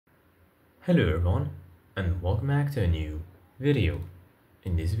Hello everyone and welcome back to a new video.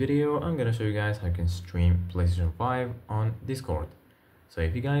 In this video I'm gonna show you guys how you can stream PlayStation 5 on Discord. So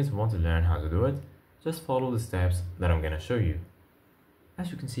if you guys want to learn how to do it, just follow the steps that I'm gonna show you.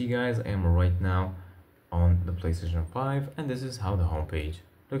 As you can see guys, I am right now on the PlayStation 5 and this is how the homepage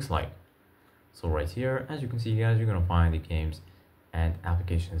looks like. So right here, as you can see guys, you're gonna find the games and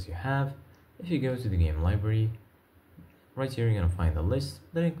applications you have. If you go to the game library, right here you're gonna find a list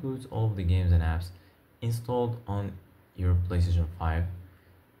that includes all of the games and apps installed on your PlayStation 5.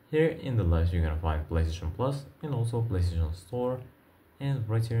 Here in the left you're gonna find PlayStation Plus and also PlayStation Store, and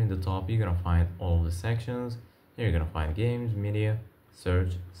right here in the top you're gonna find all of the sections. Here you're gonna find games, media,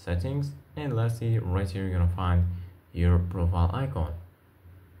 search, settings, and lastly right here you're gonna find your profile icon.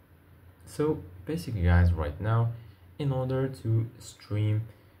 So basically guys, right now in order to stream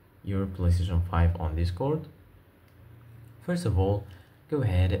your PlayStation 5 on Discord, first of all, go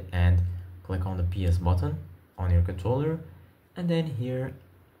ahead and click on the PS button on your controller, and then here,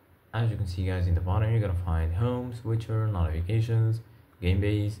 as you can see guys, in the bottom you're gonna find home, switcher, notifications, game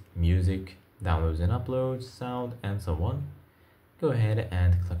base, music, downloads and uploads, sound, and so on. Go ahead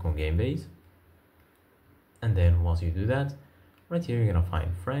and click on game base, and then once you do that, right here you're gonna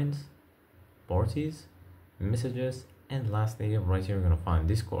find friends, parties, messages, and lastly right here you're gonna find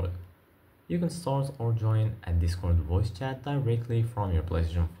Discord. You can start or join a Discord voice chat directly from your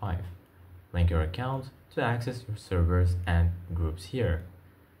PlayStation 5. Link your account to access your servers and groups here.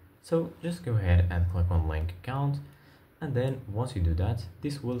 So just go ahead and click on link account, and then once you do that,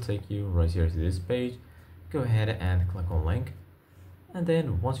 this will take you right here to this page. Go ahead and click on link, and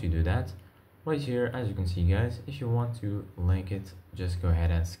then once you do that, right here as you can see guys, if you want to link it, just go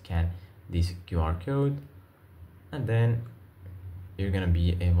ahead and scan this QR code, and then you're gonna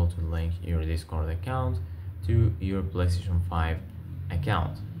be able to link your Discord account to your PlayStation 5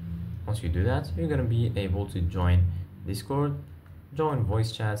 account. Once you do that, you're gonna be able to join Discord, join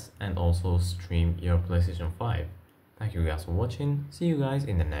voice chats, and also stream your PlayStation 5. Thank you guys for watching. See you guys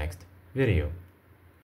in the next video.